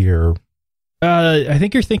 DCMV or? I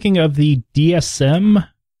think you're thinking of the DSM.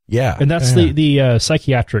 Yeah, and that's the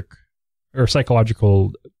psychiatric or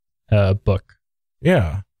psychological book.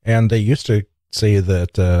 Yeah, and they used to say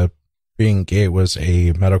that being gay was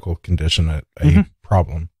a medical condition, a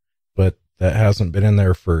problem, but that hasn't been in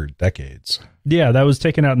there for decades. Yeah, that was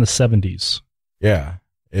taken out in the 70s. Yeah,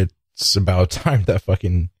 it's about time that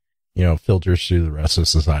fucking, filters through the rest of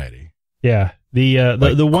society. Yeah, the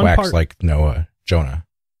one quacks part like Jonah.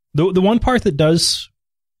 The one part that does,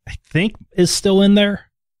 I think, is still in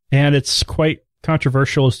there, and it's quite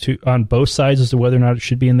controversial as to on both sides as to whether or not it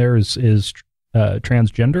should be in there is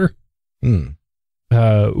transgender.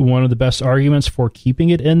 One of the best arguments for keeping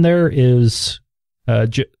it in there is,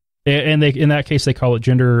 and they in that case they call it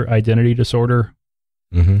gender identity disorder.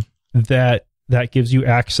 That gives you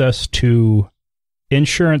access to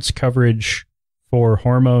insurance coverage for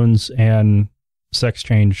hormones and sex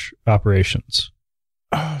change operations.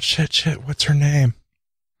 Oh, shit. What's her name?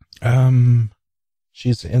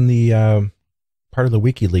 She's in the part of the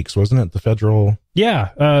WikiLeaks, wasn't it? The federal.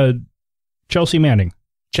 Yeah. Chelsea Manning.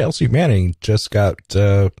 Chelsea Manning just got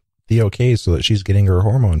the okay so that she's getting her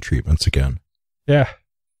hormone treatments again. Yeah.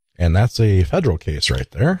 And that's a federal case right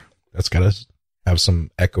there. That's got to have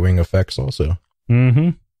some echoing effects also.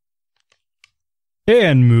 And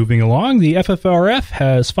moving along, the FFRF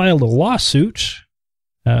has filed a lawsuit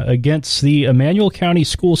against the Emmanuel County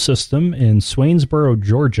school system in Swainsboro,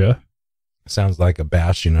 Georgia. Sounds like a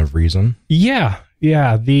bastion of reason. Yeah.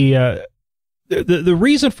 The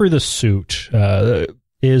reason for the suit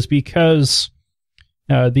is because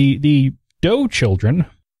the Doe children.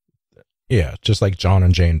 Yeah, just like John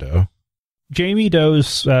and Jane Doe. Jamie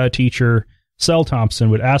Doe's teacher, Sel Thompson,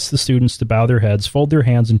 would ask the students to bow their heads, fold their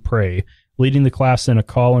hands, and pray, leading the class in a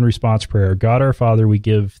call and response prayer. God our Father, we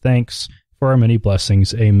give thanks for our many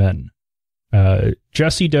blessings. Amen.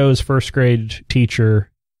 Jessie Doe's first grade teacher,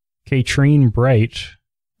 Katrine Bright,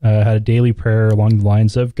 had a daily prayer along the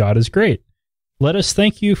lines of, God is great. Let us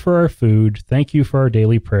thank you for our food. Thank you for our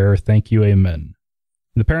daily prayer. Thank you. Amen.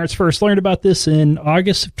 The parents first learned about this in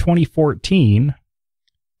August of 2014,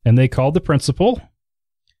 and they called the principal.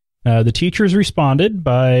 The teachers responded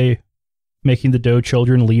by making the Doe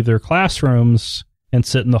children leave their classrooms and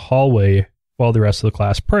sit in the hallway while the rest of the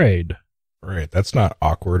class prayed. Right. That's not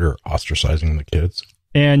awkward or ostracizing the kids.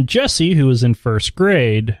 And Jessie, who was in first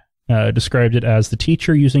grade, described it as the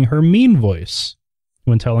teacher using her mean voice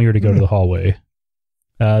when telling her to go to the hallway.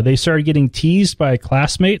 They started getting teased by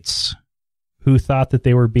classmates who thought that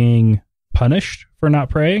they were being punished for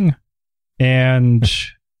not praying. And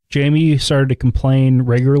Jamie started to complain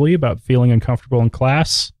regularly about feeling uncomfortable in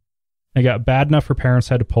class. It got bad enough her parents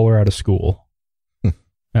had to pull her out of school.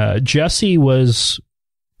 Jessie was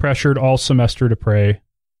pressured all semester to pray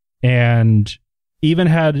and even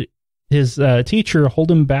had his teacher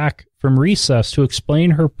hold him back from recess to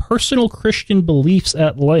explain her personal Christian beliefs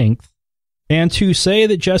at length and to say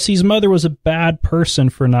that Jessie's mother was a bad person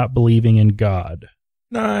for not believing in God.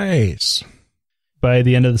 Nice. By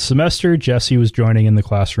the end of the semester, Jessie was joining in the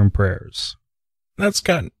classroom prayers.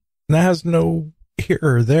 That has no here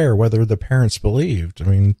or there whether the parents believed. I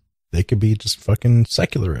mean, they could be just fucking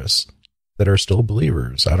secularists that are still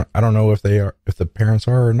believers. I don't know if the parents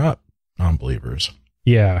are or not non-believers.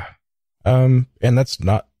 Yeah. And that's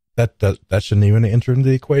not that shouldn't even enter into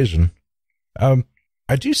the equation.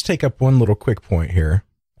 I do take up one little quick point here.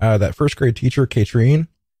 That first grade teacher, Katrine,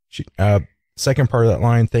 she second part of that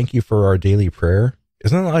line, thank you for our daily prayer.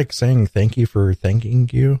 Isn't that like saying thank you for thanking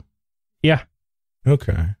you? Yeah.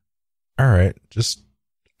 Okay. All right. Just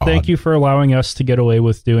thank you for allowing us to get away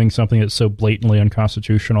with doing something that's so blatantly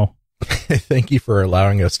unconstitutional. Thank you for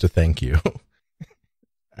allowing us to thank you.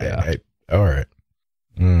 Yeah. All right.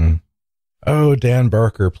 Oh, Dan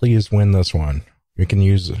Barker, please win this one. We can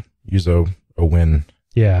use a win.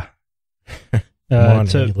 Yeah. Come on,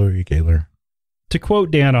 Hillary Gaylor. To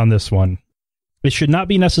quote Dan on this one, it should not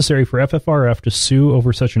be necessary for FFRF to sue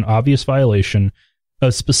over such an obvious violation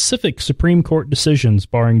of specific Supreme Court decisions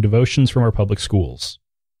barring devotions from our public schools.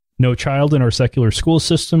 No child in our secular school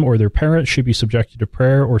system or their parents should be subjected to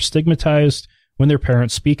prayer or stigmatized when their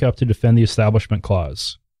parents speak up to defend the Establishment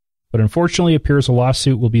Clause. But unfortunately, it appears a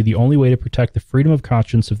lawsuit will be the only way to protect the freedom of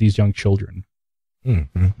conscience of these young children.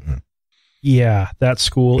 Mm-hmm. Yeah, that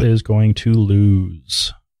school is going to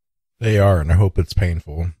lose. They are, and I hope it's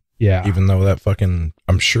painful. Yeah. Even though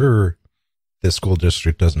I'm sure this school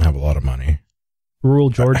district doesn't have a lot of money. Rural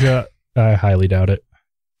Georgia, I highly doubt it.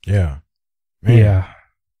 Yeah. Man. Yeah.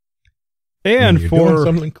 And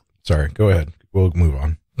Sorry, go ahead. We'll move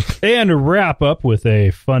on. And to wrap up with a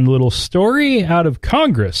fun little story out of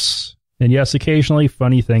Congress. And yes, occasionally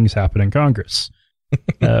funny things happen in Congress.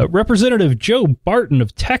 Representative Joe Barton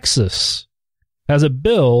of Texas has a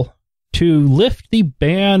bill to lift the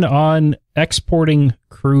ban on exporting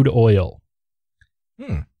crude oil.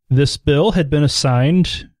 This bill had been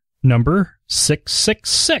assigned number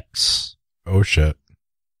 666. Oh, shit.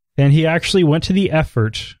 And he actually went to the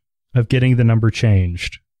effort of getting the number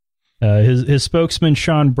changed. His spokesman,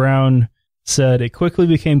 Sean Brown, said, "It quickly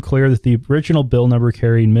became clear that the original bill number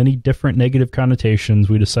carried many different negative connotations.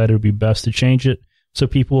 We decided it would be best to change it so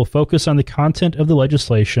people will focus on the content of the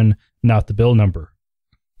legislation, not the bill number."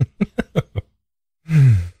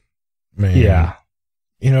 Man. Yeah.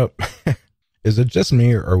 You know, is it just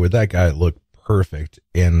me, or would that guy look perfect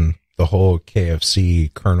in the whole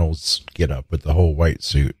KFC Colonel's get up with the whole white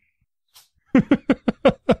suit?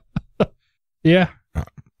 Yeah.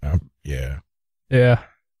 Yeah.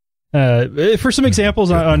 Yeah. For some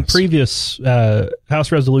examples on previous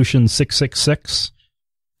House Resolution 666,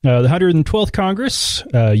 the 112th Congress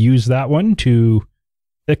used that one to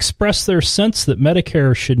express their sense that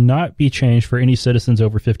Medicare should not be changed for any citizens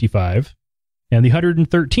over 55. And the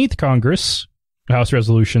 113th Congress, House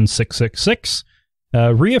Resolution 666,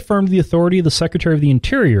 reaffirmed the authority of the Secretary of the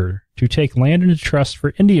Interior to take land into trust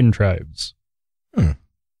for Indian tribes. But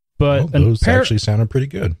well, those actually sounded pretty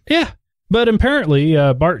good. Yeah. But apparently,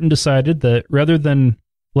 Barton decided that rather than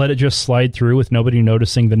let it just slide through with nobody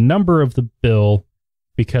noticing the number of the bill,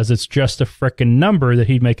 because it's just a frickin' number, that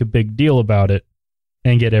he'd make a big deal about it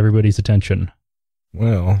and get everybody's attention.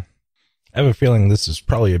 Well, I have a feeling this is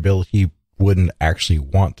probably a bill he wouldn't actually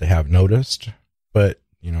want to have noticed, but,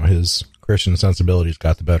 you know, his Christian sensibilities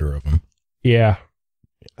got the better of him. Yeah.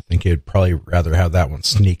 I think he'd probably rather have that one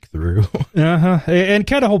sneak through. And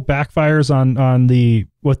kind of whole backfires on the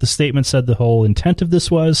what the statement said the whole intent of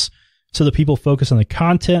this was, so that people focus on the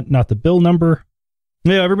content, not the bill number.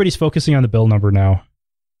 Yeah, everybody's focusing on the bill number now.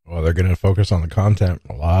 Well, they're going to focus on the content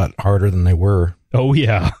a lot harder than they were. Oh,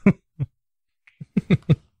 yeah.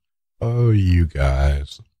 Oh, you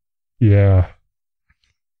guys. Yeah.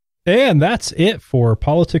 And that's it for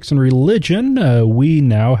politics and religion. We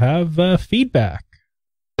now have feedback.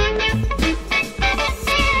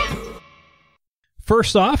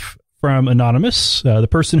 First off, from Anonymous, the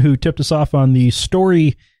person who tipped us off on the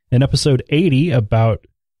story in episode 80 about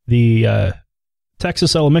the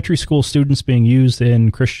Texas elementary school students being used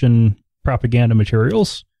in Christian propaganda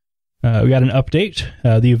materials. We got an update.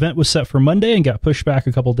 The event was set for Monday and got pushed back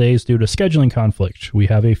a couple days due to scheduling conflict. We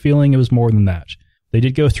have a feeling it was more than that. They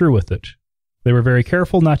did go through with it. They were very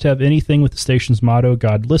careful not to have anything with the station's motto,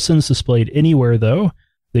 "God Listens," displayed anywhere, though.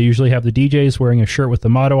 They usually have the DJs wearing a shirt with the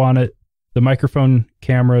motto on it. The microphone,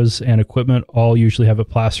 cameras, and equipment all usually have it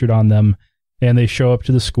plastered on them, and they show up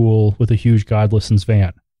to the school with a huge God Listens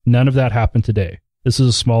van. None of that happened today. This is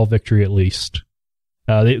a small victory, at least.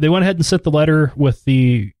 They went ahead and sent the letter with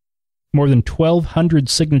the more than 1,200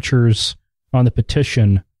 signatures on the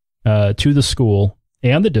petition to the school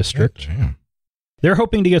and the district. Damn. They're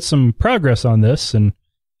hoping to get some progress on this, and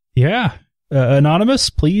yeah,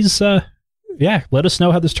 Anonymous, please, let us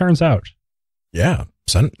know how this turns out. Yeah,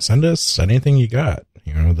 send us anything you got.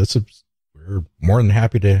 You know, we're more than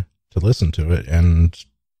happy to listen to it, and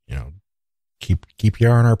you know, keep you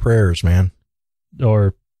on our prayers, man,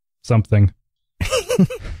 or something.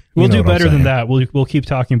 We'll do better than that. We'll keep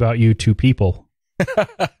talking about you two people.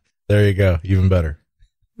 There you go, even better.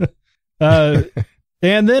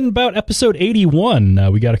 And then about episode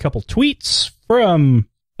 81, we got a couple tweets from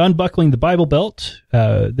Unbuckling the Bible Belt.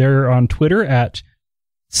 They're on Twitter at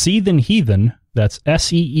Seethin Heathen. That's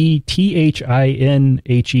SeethinHeathen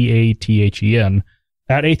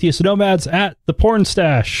at Atheist Nomads, at The Porn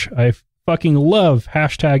Stash. I fucking love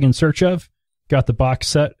hashtag in search of. Got the box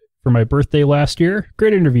set for my birthday last year.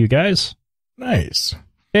 Great interview, guys. Nice.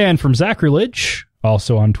 And from Zacrilege,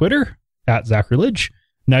 also on Twitter, at Zacrilege.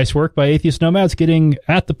 Nice work by Atheist Nomads getting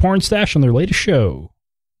at The Porn Stash on their latest show.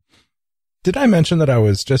 Did I mention that I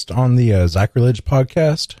was just on the Zacrilege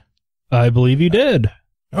podcast? I believe you did.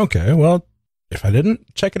 Okay, well, if I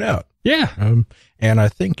didn't, check it out. Yeah. And I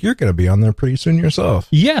think you're going to be on there pretty soon yourself.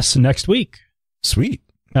 Yes, next week. Sweet.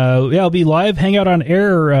 Yeah, I'll be live, hang out on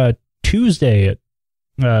air Tuesday at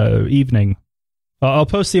evening. I'll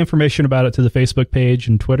post the information about it to the Facebook page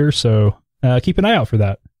and Twitter, so keep an eye out for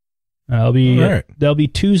that. That'll be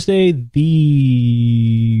Tuesday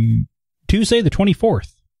the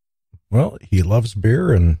 24th. Well, he loves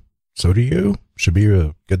beer, and so do you. Should be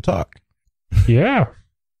a good talk. Yeah.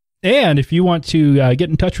 And if you want to get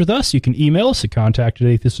in touch with us, you can email us at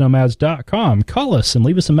contact@atheistnomads.com. Call us and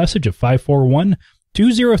leave us a message at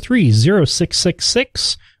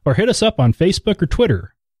 541-203-0666, or hit us up on Facebook or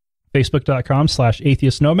Twitter,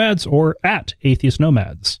 facebook.com/atheistnomads or at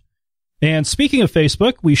atheistnomads. And speaking of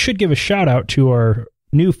Facebook, we should give a shout out to our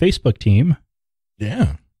new Facebook team.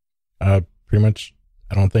 Yeah. Pretty much,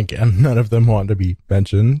 I don't think none of them want to be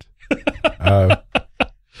mentioned.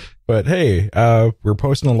 But hey, we're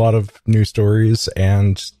posting a lot of new stories,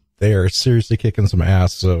 and they are seriously kicking some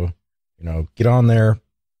ass. So, get on there,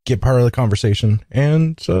 get part of the conversation,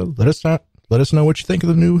 and let us know what you think of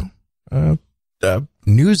the new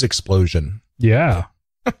news explosion. Yeah.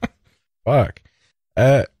 Fuck.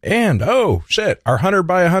 And oh shit, our 100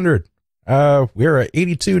 by 100. We're at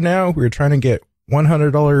 82 now. We're trying to get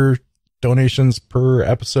 $100 donations per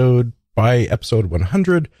episode by episode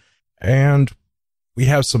 100, and we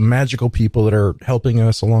have some magical people that are helping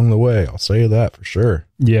us along the way. I'll say that for sure.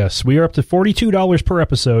 Yes, we are up to $42 per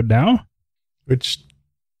episode now. Which,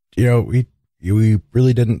 we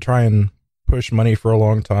really didn't try and push money for a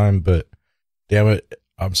long time, but damn it,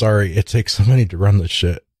 I'm sorry, it takes so money to run this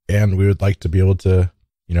shit, and we would like to be able to,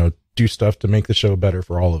 do stuff to make the show better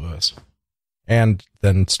for all of us, and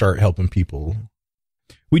then start helping people.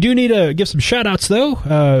 We do need to give some shout outs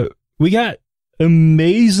though. We got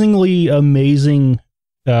amazingly amazing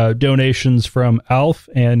donations from Alf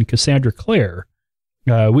and Cassandra Clare.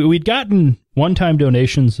 We'd gotten one-time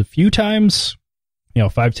donations a few times,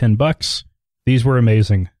 $5-10. These were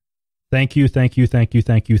amazing. Thank you.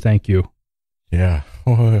 Yeah.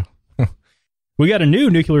 We got a new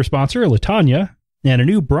nuclear sponsor, Latanya, and a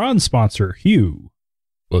new bronze sponsor, Hugh.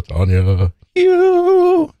 Latanya,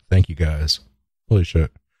 Hugh. Thank you guys. Holy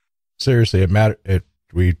shit. Seriously,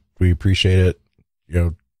 we appreciate it.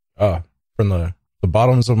 From the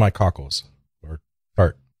bottoms of my cockles or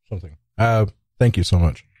heart, something. Thank you so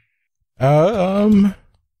much. Yeah,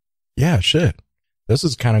 shit. This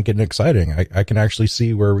is kind of getting exciting. I can actually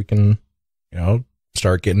see where we can,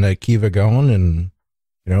 start getting a Kiva going and,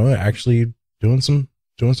 actually doing some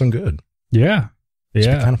good. Yeah. It's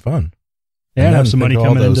kind of fun. And have some money coming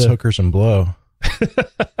all those into hookers and blow.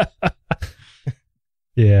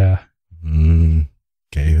 Yeah.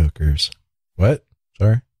 Gay hookers. What?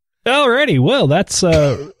 Sorry. Alrighty. Well, that's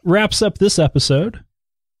wraps up this episode.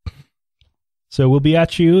 So we'll be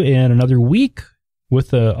at you in another week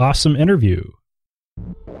with an awesome interview.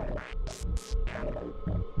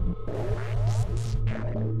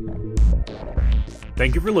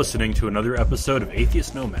 Thank you for listening to another episode of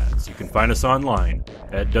Atheist Nomads. You can find us online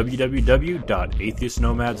at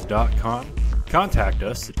www.atheistnomads.com. Contact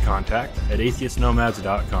us at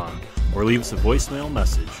contact@atheistnomads.com or leave us a voicemail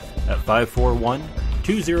message at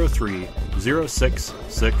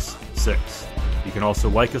 541-203-0666. You can also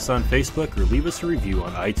like us on Facebook or leave us a review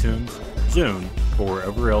on iTunes, Zune, or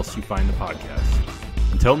wherever else you find the podcast.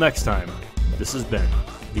 Until next time, this has been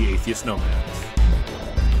the Atheist Nomads.